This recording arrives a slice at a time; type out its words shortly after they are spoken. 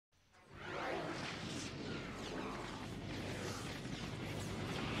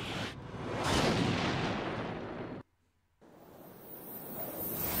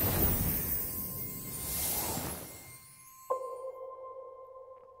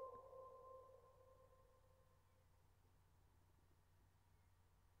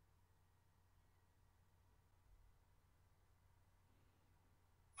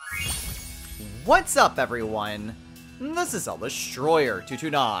What's up, everyone? This is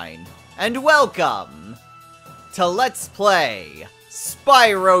Destroyer229, and welcome to Let's Play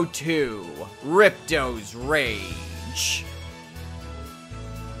Spyro 2: Ripto's Rage.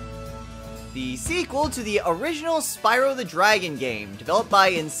 The sequel to the original Spyro the Dragon game, developed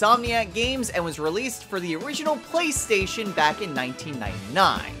by Insomniac Games and was released for the original PlayStation back in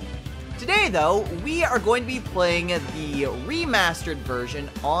 1999. Today, though, we are going to be playing the remastered version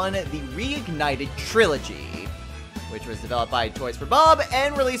on the Reignited Trilogy, which was developed by Toys for Bob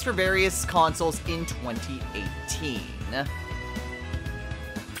and released for various consoles in 2018.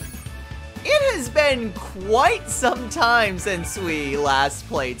 It has been quite some time since we last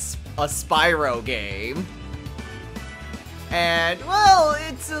played a Spyro game. And, well,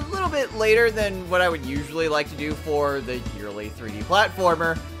 it's a little bit later than what I would usually like to do for the yearly 3D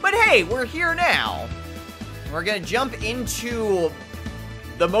platformer. But hey, we're here now. We're gonna jump into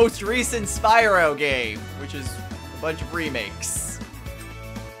the most recent Spyro game, which is a bunch of remakes.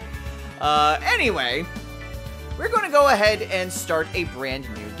 Anyway, we're gonna go ahead and start a brand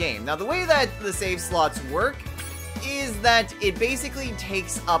new game. Now, the way that the save slots work is that it basically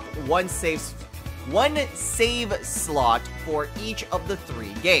takes up one save slot for each of the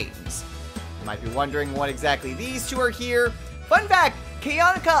 3 games. You might be wondering what exactly these two are here. Fun fact,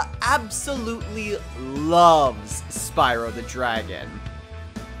 Chaotica absolutely loves Spyro the Dragon.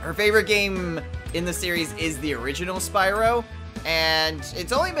 Her favorite game in the series is the original Spyro, and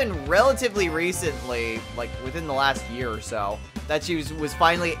it's only been relatively recently, like within the last year or so, that she was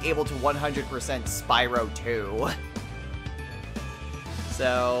finally able to 100% Spyro 2.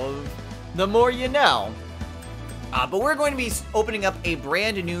 So, the more you know. But we're going to be opening up a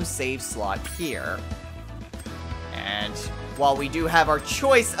brand new save slot here. And while we do have our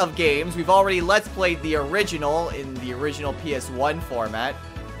choice of games, we've already Let's Played the original in the original PS1 format.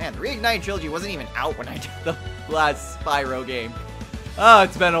 Man, the Reignited Trilogy wasn't even out when I did the last Spyro game. Oh,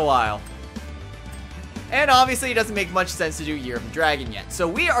 it's been a while. And obviously it doesn't make much sense to do Year of the Dragon yet. So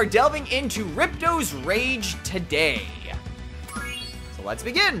we are delving into Ripto's Rage today. So let's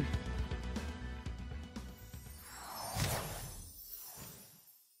begin.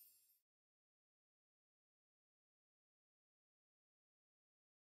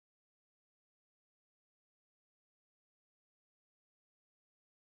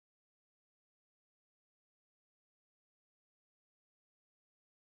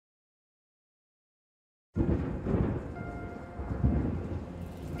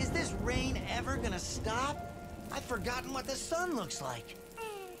 Is this rain ever gonna stop? I've forgotten what the sun looks like.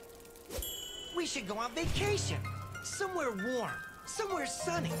 We should go on vacation. Somewhere warm. Somewhere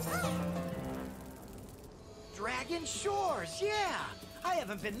sunny. Dragon Shores, yeah! I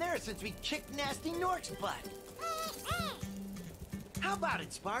haven't been there since we kicked Nasty Nork's butt. How about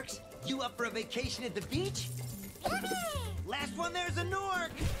it, Sparks? You up for a vacation at the beach? Last one there's a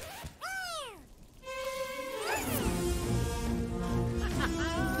Nork!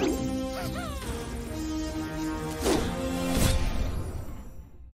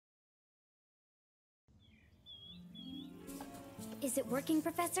 Is it working,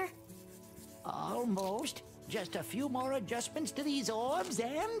 Professor? Almost. Just a few more adjustments to these orbs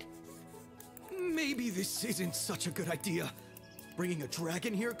and... Maybe this isn't such a good idea. Bringing a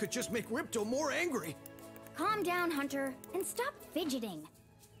dragon here could just make Ripto more angry. Calm down, Hunter, and stop fidgeting.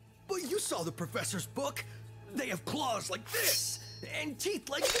 But you saw the professor's book. They have claws like this, and teeth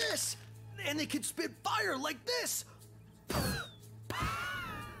like this, and they can spit fire like this.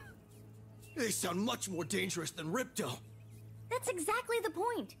 They sound much more dangerous than Ripto. That's exactly the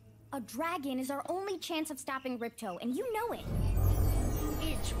point. A dragon is our only chance of stopping Ripto, and you know it.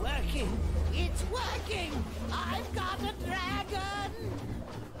 It's working! It's working! I've got a dragon!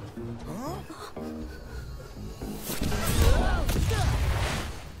 Huh?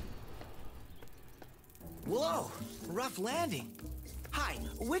 Whoa! Rough landing. Hi,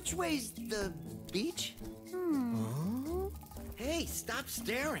 which way's the beach? Huh? Hey, stop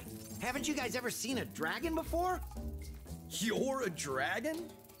staring. Haven't you guys ever seen a dragon before? You're a dragon?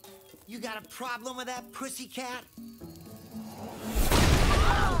 You got a problem with that, pussycat?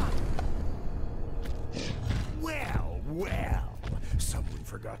 Well, well, someone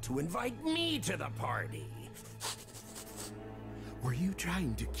forgot to invite me to the party. Were you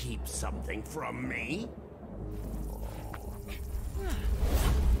trying to keep something from me?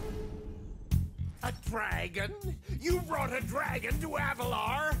 A dragon? You brought a dragon to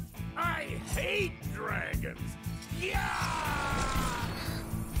Avalar? I hate dragons. Yeah!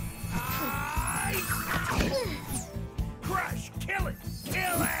 Crush! Kill it!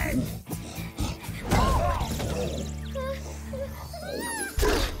 Kill it!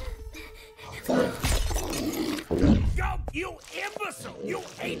 You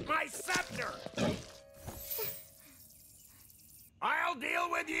ate my scepter! I'll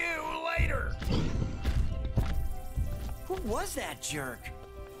deal with you later! Who was that jerk?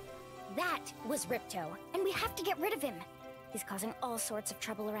 That was Ripto, and we have to get rid of him. He's causing all sorts of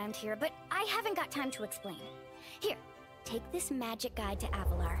trouble around here, but I haven't got time to explain. Here, take this magic guide to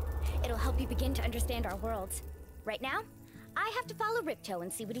Avalar. It'll help you begin to understand our worlds. Right now, I have to follow Ripto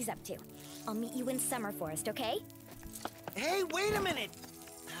and see what he's up to. I'll meet you in Summer Forest, okay? Hey, wait a minute!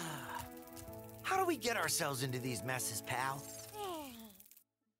 How do we get ourselves into these messes, pal?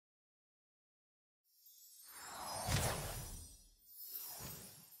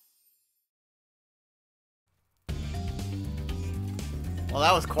 Well,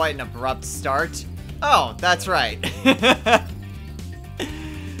 that was quite an abrupt start. Oh, that's right.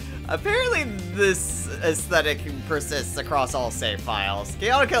 Apparently this aesthetic persists across all save files.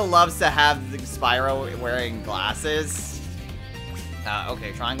 Chaotica loves to have Spyro wearing glasses.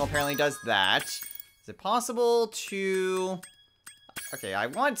 Okay, triangle apparently does that. Is it possible to... Okay, I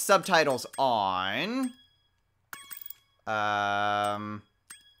want subtitles on.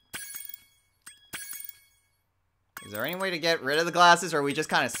 Is there any way to get rid of the glasses, or are we just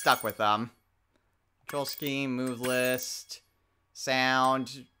kind of stuck with them? Control scheme, move list,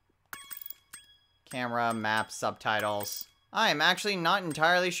 sound, camera, map, subtitles. I am actually not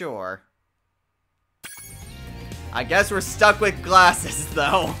entirely sure. I guess we're stuck with glasses,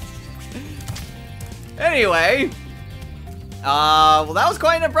 though. Anyway. Well, that was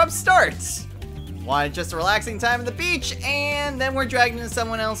quite an abrupt start. Wanted just a relaxing time at the beach, and then we're dragged into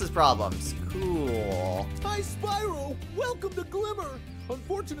someone else's problems. Cool. Hi, Spyro! Welcome to Glimmer!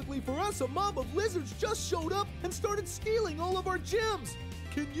 Unfortunately for us, a mob of lizards just showed up and started stealing all of our gems!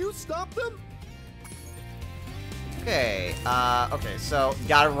 Can you stop them? Okay, okay, so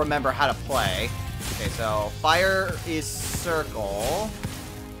gotta remember how to play. Okay, so fire is circle.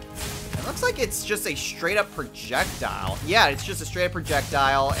 It looks like it's just a straight up projectile. Yeah, it's just a straight up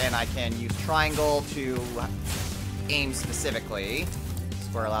projectile, and I can use triangle to aim specifically.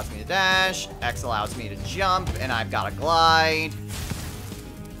 Square allows me to dash, X allows me to jump, and I've got a glide.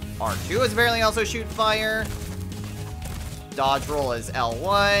 R2 is apparently also shoot fire. Dodge roll is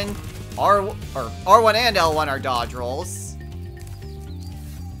L1. R1 and L1 are dodge rolls.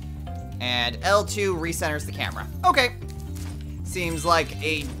 And L2 recenters the camera. Okay. Seems like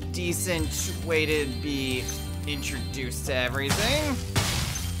a decent way to be introduced to everything.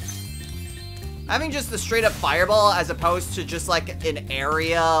 Having just the straight up fireball as opposed to just like an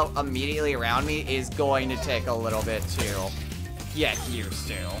area immediately around me is going to take a little bit to get used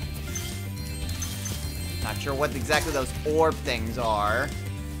to. Not sure what exactly those orb things are.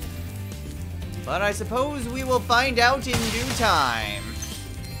 But I suppose we will find out in due time.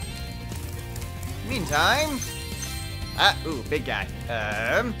 Meantime... ooh, big guy.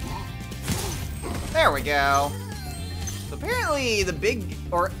 There we go. So apparently the big...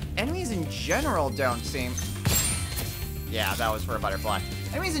 or enemies in general don't seem... Yeah, that was for a butterfly.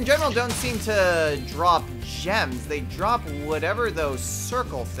 Enemies in general don't seem to drop gems. They drop whatever those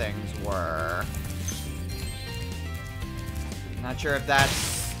circle things were. Not sure if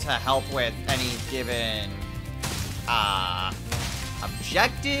that's to help with any given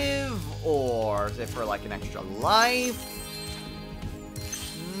objective, or is it for like an extra life?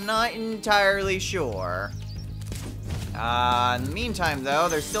 Not entirely sure. In the meantime, though,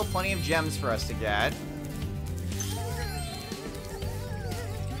 there's still plenty of gems for us to get.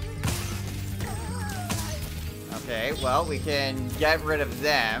 Okay, well, we can get rid of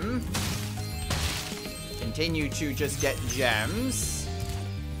them. Continue to just get gems.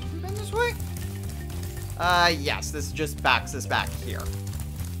 Been this way? Yes, this just backs us back here.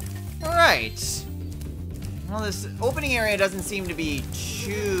 Alright. Well, this opening area doesn't seem to be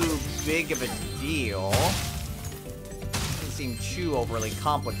too big of a deal. Doesn't seem too overly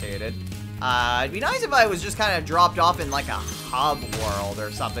complicated. It'd be nice if I was just kind of dropped off in like a hub world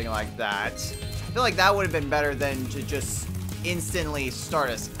or something like that. I feel like that would have been better than to just instantly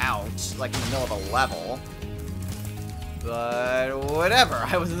start us out, like in the middle of a level. But whatever,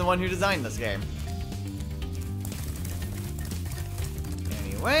 I wasn't the one who designed this game.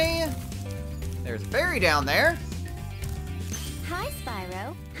 Anyway, there's a fairy down there. Hi,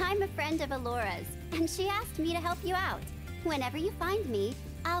 Spyro. I'm a friend of Alora's, and she asked me to help you out. Whenever you find me,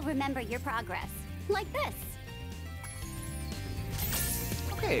 I'll remember your progress. Like this.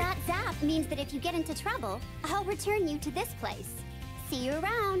 Okay. That zap means that if you get into trouble, I'll return you to this place. See you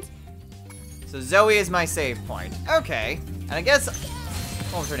around. So Zoe is my save point. Okay. And I guess,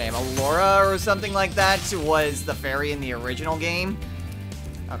 what was her name? Alora or something like that was the fairy in the original game.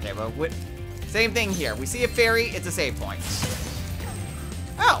 Okay, but same thing here. We see a fairy, it's a save point.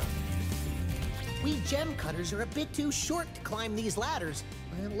 We gem cutters are a bit too short to climb these ladders,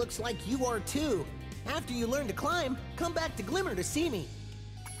 and it looks like you are too. After you learn to climb, come back to Glimmer to see me.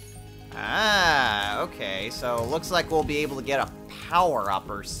 Ah, okay, so looks like we'll be able to get a power-up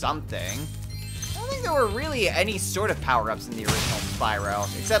or something. I don't think there were really any sort of power-ups in the original Spyro,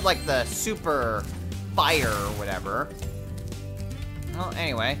 except like the super fire or whatever. Well,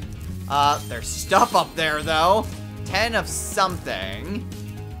 anyway, there's stuff up there though. 10 of something.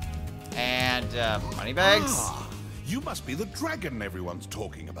 And, money bags. Ah, you must be the dragon everyone's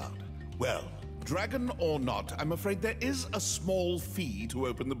talking about. Well, dragon or not, I'm afraid there is a small fee to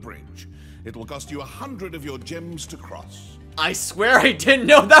open the bridge. It will cost you 100 of your gems to cross. I swear I didn't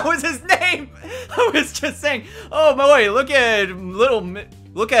know that was his name. I was just saying, oh boy, look at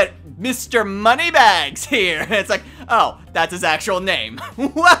Mr. Moneybags here. It's like, oh, that's his actual name.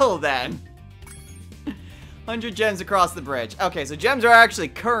 Well then. 100 gems across the bridge. Okay, so gems are actually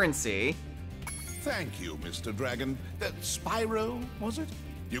currency. Thank you, Mr. Dragon. Spyro, was it?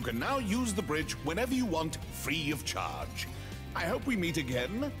 You can now use the bridge whenever you want, free of charge. I hope we meet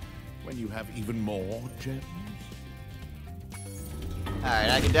again when you have even more gems. Alright,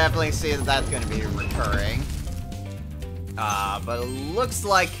 I can definitely see that that's going to be recurring. But it looks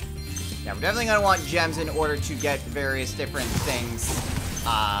like, yeah, we're definitely going to want gems in order to get various different things,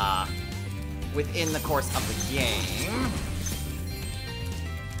 within the course of the game.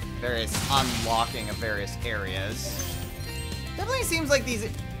 Various unlocking of various areas. Definitely seems like these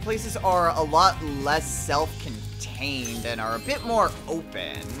places are a lot less self-contained and are a bit more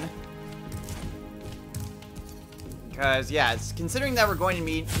open. Because, yeah, it's considering that we're going to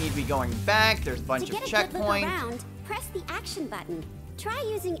need to be going back, there's a bunch of checkpoints. To get a good look around, press the action button. Try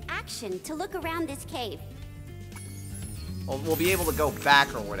using action to look around this cave. We'll be able to go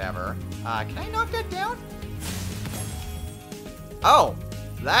back or whatever. Can I knock that down? Oh,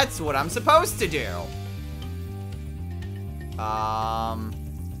 that's what I'm supposed to do.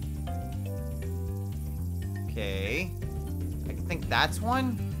 Okay. I think that's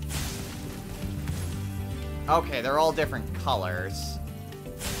one. Okay, they're all different colors.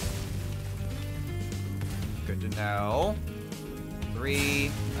 Good to know.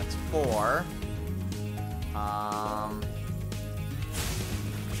 3, that's 4.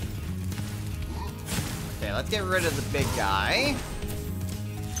 Okay, let's get rid of the big guy.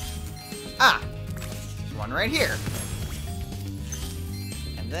 Ah! There's one right here.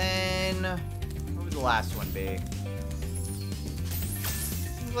 And then... what would the last one be?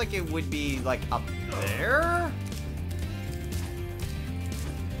 Seems like it would be, like, up there?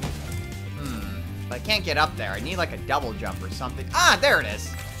 But I can't get up there. I need, like, a double jump or something. Ah, there it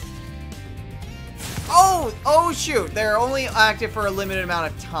is! Oh! Oh, shoot! They're only active for a limited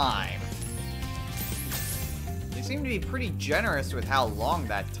amount of time. They seem to be pretty generous with how long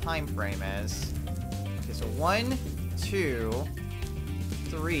that time frame is. Okay, so 1, 2,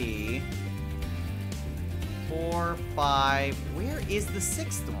 3, 4, 5. Where is the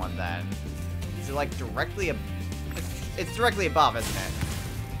 6th one then? Is it like directly it's directly above, isn't it?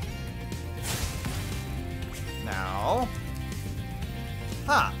 No.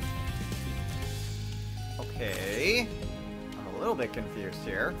 Huh. Okay. I'm a little bit confused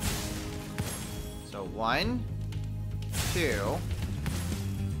here. So 1, 2,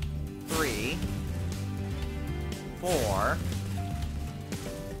 3, 4,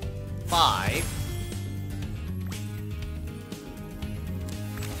 5.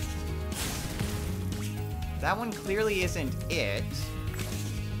 That one clearly isn't it.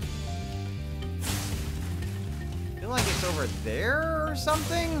 I feel like it's over there or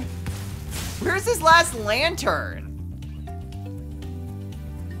something. Where's his last lantern?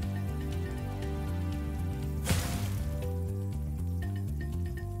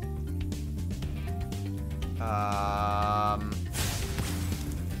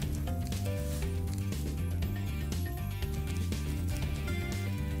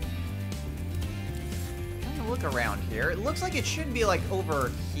 Look around here. It looks like it should be like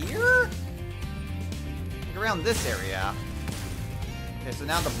over here? Like around this area. Okay, so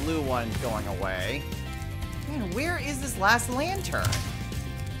now the blue one's going away. Man, where is this last lantern?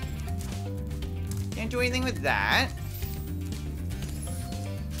 Can't do anything with that.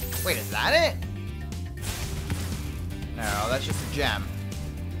 Wait, is that it? No, that's just a gem.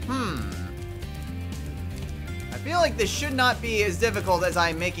 I feel like this should not be as difficult as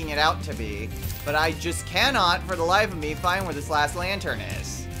I'm making it out to be. But I just cannot, for the life of me, find where this last lantern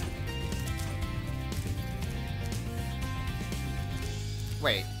is.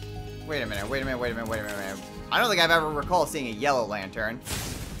 Wait a minute. I don't think I've ever recalled seeing a yellow lantern.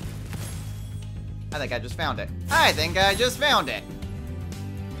 I think I just found it.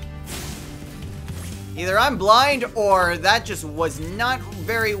 Either I'm blind or that just was not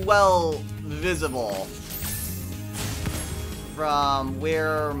very well visible from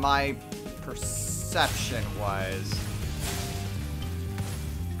where my perception was.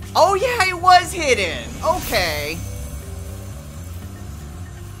 Oh yeah, it was hidden! Okay.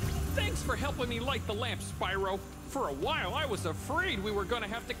 Thanks for helping me light the lamp, Spyro. For a while, I was afraid we were gonna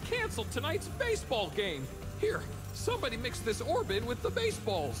have to cancel tonight's baseball game. Here, somebody mix this orb in with the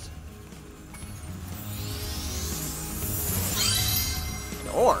baseballs. An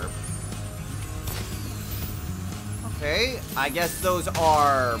orb? Okay, I guess those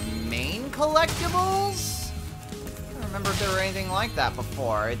are main collectibles? I don't remember if there were anything like that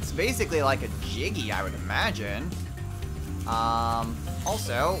before. It's basically like a Jiggy, I would imagine.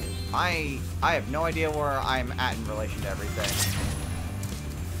 Also, I have no idea where I'm at in relation to everything.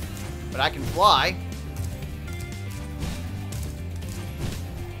 But I can fly.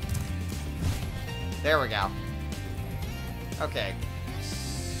 There we go. Okay.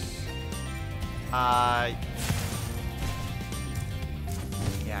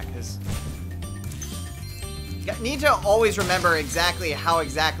 Yeah, because... need to always remember exactly how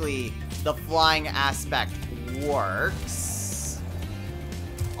exactly the flying aspect works.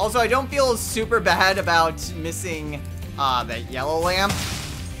 Also, I don't feel super bad about missing that yellow lamp.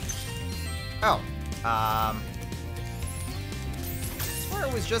 Oh, where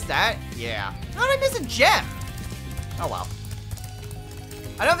it was just at? Yeah. How did I miss a gem? Oh well.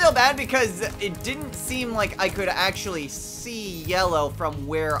 I don't feel bad because it didn't seem like I could actually see yellow from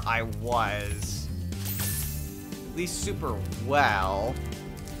where I was. At least super well.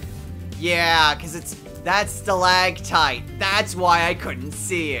 Yeah, because that's stalactite. That's why I couldn't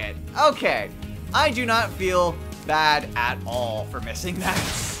see it. Okay. I do not feel bad at all for missing that.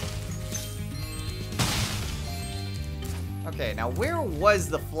 Okay, now where was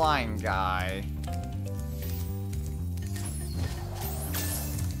the flying guy?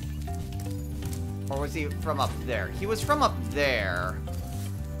 Or was he from up there? He was from up there.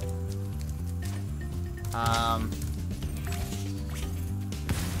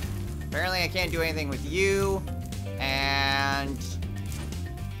 Apparently I can't do anything with you. And...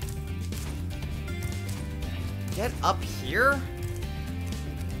 get up here?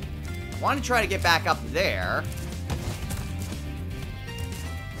 I want to try to get back up there.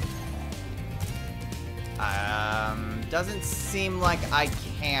 Doesn't seem like I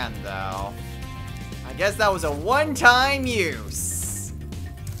can, though. I guess that was a one-time use.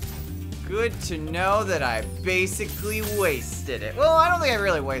 Good to know that I basically wasted it. Well, I don't think I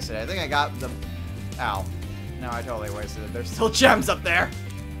really wasted it. I think I got the... Ow. No, I totally wasted it. There's still gems up there.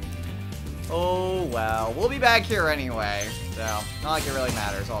 Oh, well. We'll be back here anyway. So, not like it really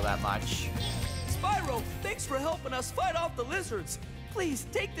matters all that much. Spyro, thanks for helping us fight off the lizards. Please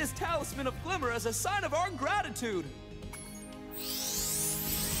take this talisman of glimmer as a sign of our gratitude.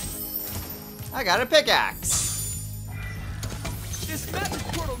 I got a pickaxe. This magic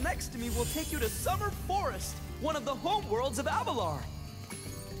portal next to me will take you to Summer Forest, one of the home worlds of Avalar.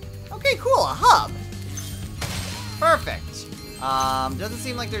 Okay, cool. A hub. Perfect. Doesn't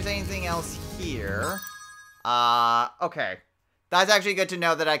seem like there's anything else here. Okay. That's actually good to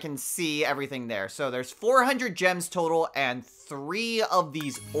know that I can see everything there. So there's 400 gems total and 3 of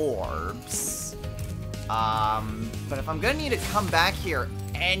these orbs. But if I'm gonna need to come back here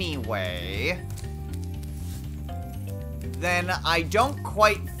anyway, then I don't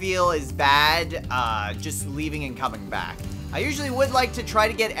quite feel as bad, just leaving and coming back. I usually would like to try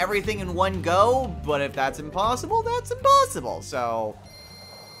to get everything in one go, but if that's impossible, that's impossible. So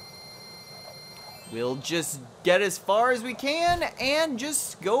we'll just get as far as we can and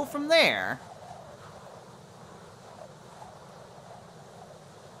just go from there.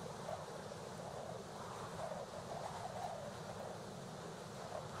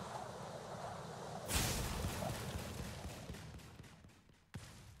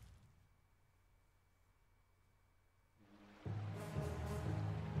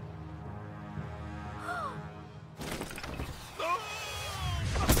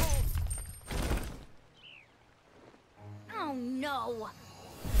 Oh no!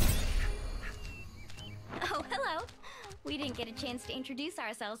 Oh, hello. We didn't get a chance to introduce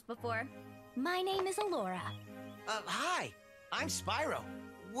ourselves before. My name is Alora. Hi. I'm Spyro.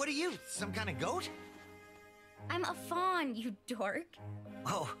 What are you, some kind of goat? I'm a fawn, you dork.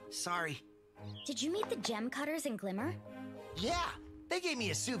 Oh, sorry. Did you meet the gem cutters in Glimmer? Yeah, they gave me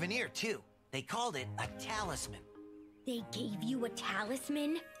a souvenir, too. They called it a talisman. They gave you a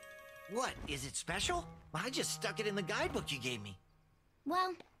talisman? What, is it special? I just stuck it in the guidebook you gave me.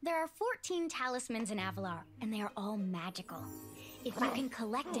 Well, there are 14 talismans in Avalar, and they are all magical. If you can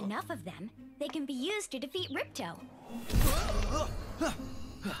collect enough of them, they can be used to defeat Ripto.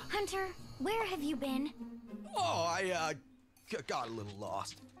 Hunter, where have you been? Oh, I got a little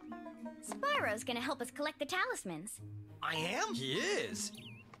lost. Spyro's gonna help us collect the talismans. I am? He is.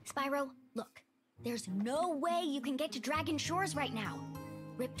 Spyro, look. There's no way you can get to Dragon Shores right now.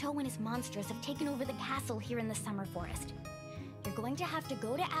 Ripto and his monsters have taken over the castle here in the Summer Forest. You're going to have to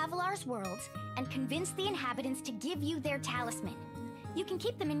go to Avalar's worlds and convince the inhabitants to give you their talisman. You can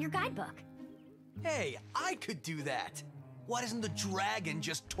keep them in your guidebook. Hey, I could do that. Why doesn't the dragon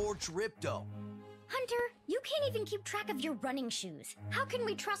just torch Ripto? Hunter, you can't even keep track of your running shoes. How can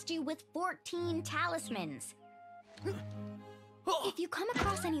we trust you with 14 talismans? If you come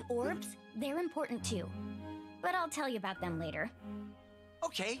across any orbs, they're important too. But I'll tell you about them later.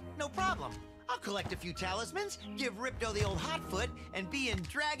 Okay, no problem. I'll collect a few talismans, give Ripto the old hot foot, and be in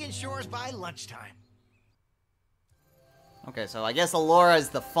Dragon Shores by lunchtime. Okay, so I guess Alora's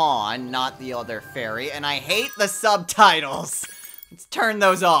the fawn, not the other fairy, and I hate the subtitles. Let's turn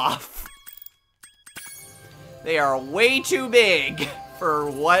those off. They are way too big for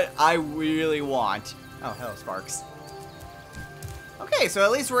what I really want. Oh, hello, Sparks. Okay, so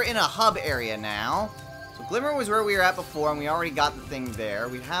at least we're in a hub area now. So Glimmer was where we were at before, and we already got the thing there.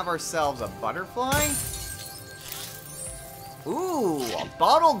 We have ourselves a butterfly. Ooh, a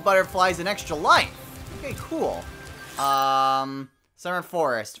bottled butterfly is an extra life. Okay, cool. Summer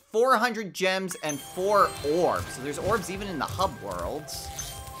Forest. 400 gems and 4 orbs. So there's orbs even in the hub worlds.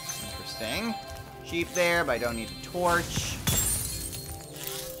 Interesting. Sheep there, but I don't need a torch.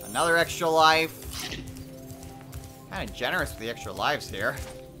 Another extra life. Kind of generous with the extra lives here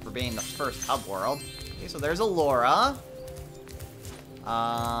for being the first hub world. Okay, so there's Alora.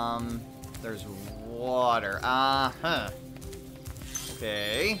 There's water.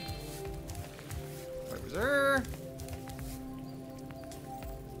 Okay. Where's her?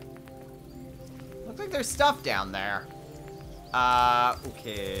 Looks like there's stuff down there.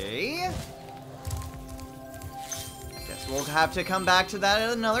 Okay. I guess we'll have to come back to that at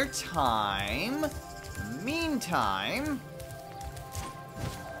another time. In the meantime,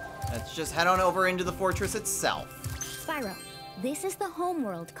 let's just head on over into the fortress itself. Spyro, this is the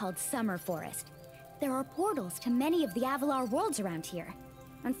homeworld called Summer Forest. There are portals to many of the Avalar worlds around here.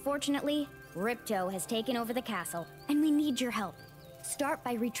 Unfortunately, Ripto has taken over the castle, and we need your help. Start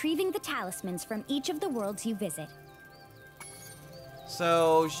by retrieving the talismans from each of the worlds you visit.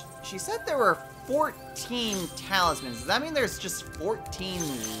 So, she said there were 14 talismans. Does that mean there's just 14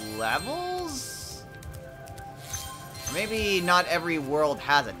 levels? Or maybe not every world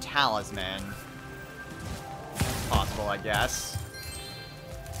has a talisman. That's possible, I guess.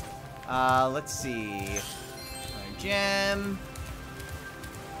 Let's see. Another gem.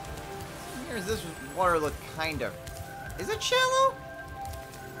 Here's this water look kind of... Is it shallow?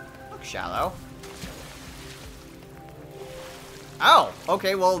 Looks shallow. Oh,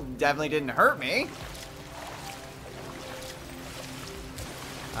 okay, well, definitely didn't hurt me.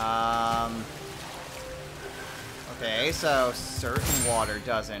 Okay, so certain water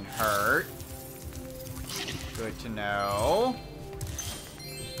doesn't hurt. Good to know.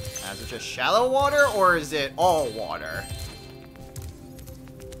 Is it just shallow water, or is it all water?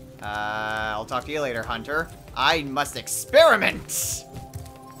 I'll talk to you later, Hunter. I must experiment!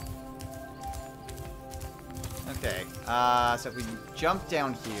 Okay, so if we jump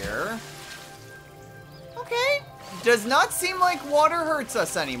down here... Okay, does not seem like water hurts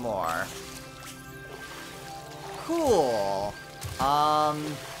us anymore. Cool.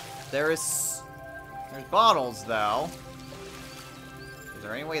 There's bottles, though. Is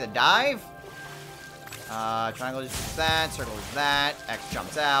there any way to dive? Triangle is that, circle is that, X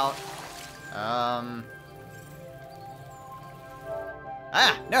jumps out.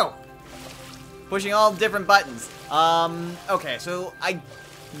 No! Pushing all different buttons. Okay, so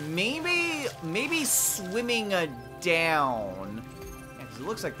maybe swimming down. Yeah, 'cause it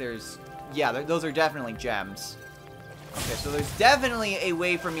looks like there's, yeah, those are definitely gems. Okay, so there's definitely a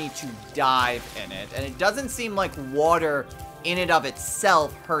way for me to dive in it, and it doesn't seem like water in and of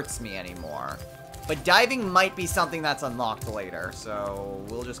itself hurts me anymore. But diving might be something that's unlocked later, so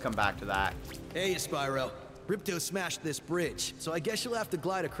we'll just come back to that. Hey, Spyro. Ripto smashed this bridge, so I guess you'll have to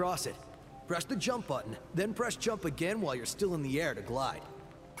glide across it. Press the jump button, then press jump again while you're still in the air to glide.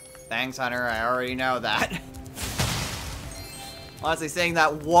 Thanks, Hunter. I already know that. Honestly, saying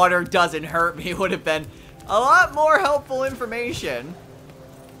that water doesn't hurt me would have been a lot more helpful information.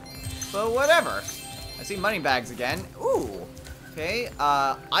 But whatever. I see money bags again. Ooh. Okay,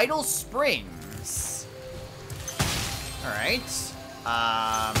 Idle Springs. Alright.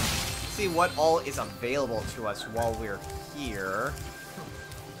 Let's see what all is available to us while we're here.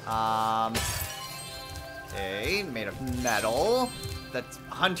 Okay, made of metal. That's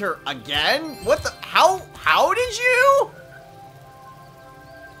Hunter again? What the? How did you?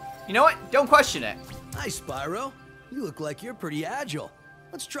 You know what? Don't question it. Hi, Spyro. You look like you're pretty agile.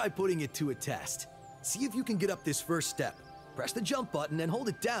 Let's try putting it to a test. See if you can get up this first step. Press the jump button and hold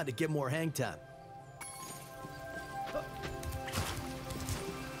it down to get more hang time.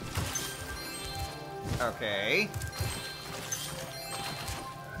 Okay.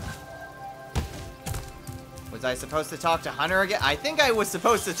 Was I supposed to talk to Hunter again? I think I was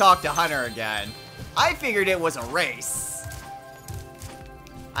supposed to talk to Hunter again. I figured it was a race.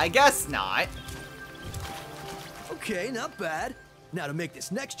 I guess not. Okay, not bad. Now to make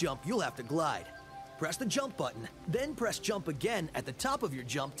this next jump, you'll have to glide. Press the jump button, then press jump again at the top of your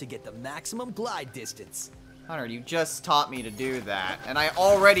jump to get the maximum glide distance. Hunter, you just taught me to do that, and I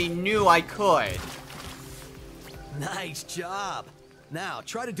already knew I could. Nice job. Now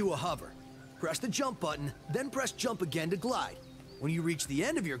try to do a hover. Press the jump button, then press jump again to glide. When you reach the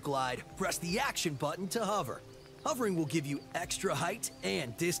end of your glide, press the action button to hover. Hovering will give you extra height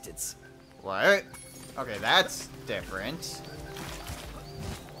and distance. What? Okay, that's different.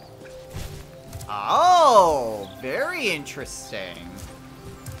 Oh, very interesting.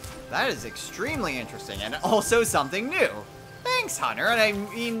 That is extremely interesting, and also something new. Thanks, Hunter, and I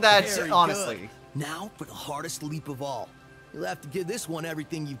mean that Very honestly. good. Now for the hardest leap of all. You'll have to give this one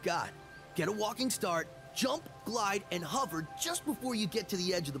everything you've got. Get a walking start, jump, glide, and hover just before you get to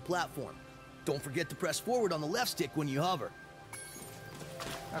the edge of the platform. Don't forget to press forward on the left stick when you hover.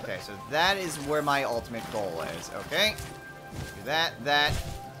 Okay, so that is where my ultimate goal is. Okay. Do that.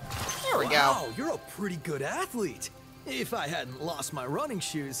 There we go. Wow, you're a pretty good athlete. If I hadn't lost my running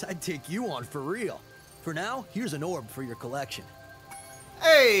shoes, I'd take you on for real. For now, here's an orb for your collection.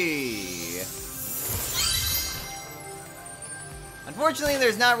 Hey! Unfortunately,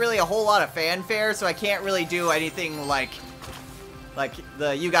 there's not really a whole lot of fanfare, so I can't really do anything like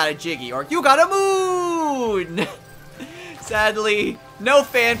the you got a jiggy or you got a moon! Sadly, no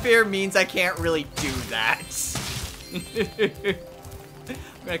fanfare means I can't really do that.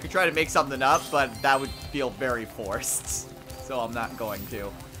 I could try to make something up, but that would feel very forced. So I'm not going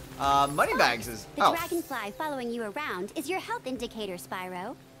to. Moneybags is... The dragonfly following you around is your health indicator,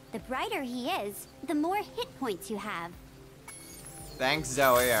 Spyro. The brighter he is, the more hit points you have. Thanks,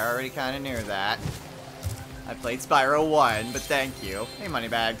 Zoe. I already kind of knew that. I played Spyro 1, but thank you. Hey,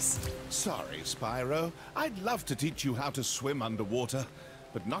 Moneybags. Sorry, Spyro. I'd love to teach you how to swim underwater,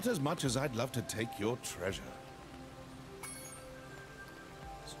 but not as much as I'd love to take your treasure.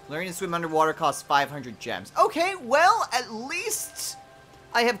 Learning to swim underwater costs 500 gems. Okay, well, at least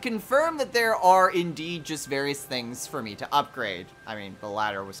I have confirmed that there are indeed just various things for me to upgrade. I mean, the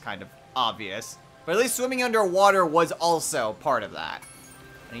ladder was kind of obvious, but at least swimming underwater was also part of that.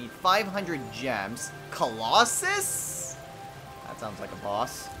 I need 500 gems. Colossus? That sounds like a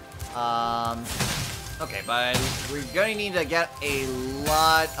boss. Okay, but we're gonna need to get a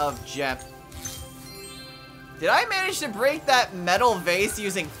lot of gems. Did I manage to break that metal vase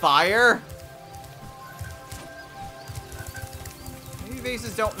using fire? Maybe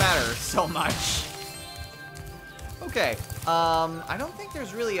vases don't matter so much. Okay, I don't think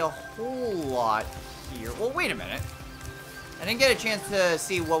there's really a whole lot here. Well, wait a minute. I didn't get a chance to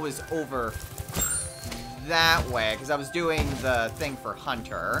see what was over that way, because I was doing the thing for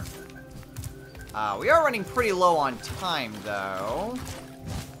Hunter. We are running pretty low on time, though.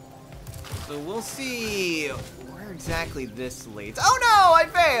 So we'll see where exactly this leads. Oh no, I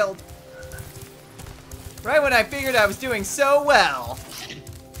failed! Right when I figured I was doing so well.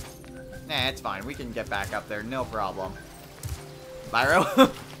 Nah, it's fine. We can get back up there, no problem. Spyro.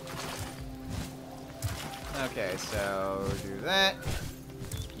 Okay, so do that.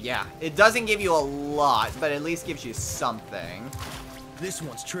 Yeah, it doesn't give you a lot, but at least gives you something. This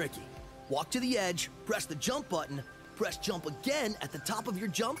one's tricky. Walk to the edge, press the jump button, press jump again at the top of your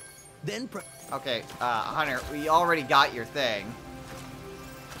jump, then Okay, Hunter, we already got your thing.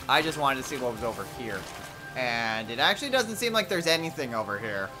 I just wanted to see what was over here. And it actually doesn't seem like there's anything over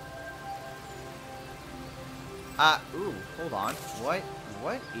here. Ooh, hold on. What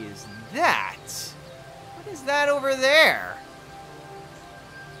is that? What is that over there?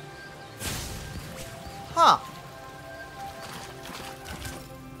 Huh.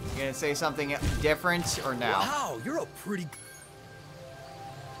 You gonna say something different or no? Wow, you're a pretty...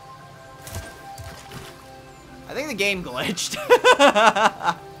 I think the game glitched.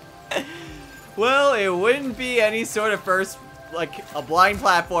 Well, it wouldn't be any sort of a blind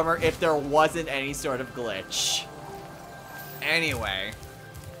platformer if there wasn't any sort of glitch. Anyway.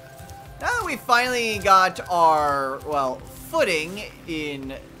 Now that we finally got our, well, footing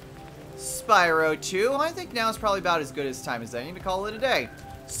in Spyro 2, I think now is probably about as good as time as any to call it a day.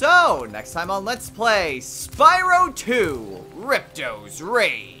 So, next time on Let's Play Spyro 2, Ripto's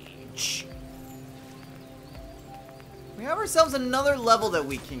Rage. We have ourselves another level that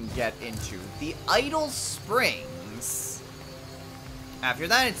we can get into, the Idle Springs. After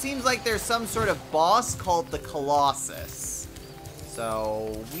that, it seems like there's some sort of boss called the Colossus.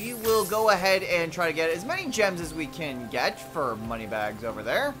 So, we will go ahead and try to get as many gems as we can get for moneybags over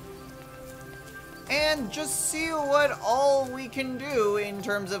there. And just see what all we can do in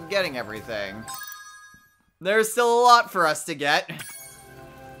terms of getting everything. There's still a lot for us to get.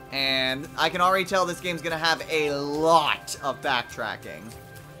 And I can already tell this game's gonna have a lot of backtracking.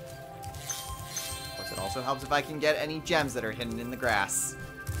 Of course, it also helps if I can get any gems that are hidden in the grass.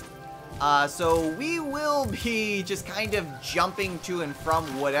 So we will be just kind of jumping to and from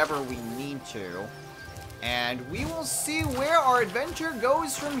whatever we need to. And we will see where our adventure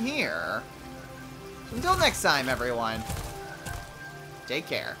goes from here. Until next time, everyone. Take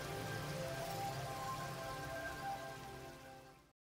care.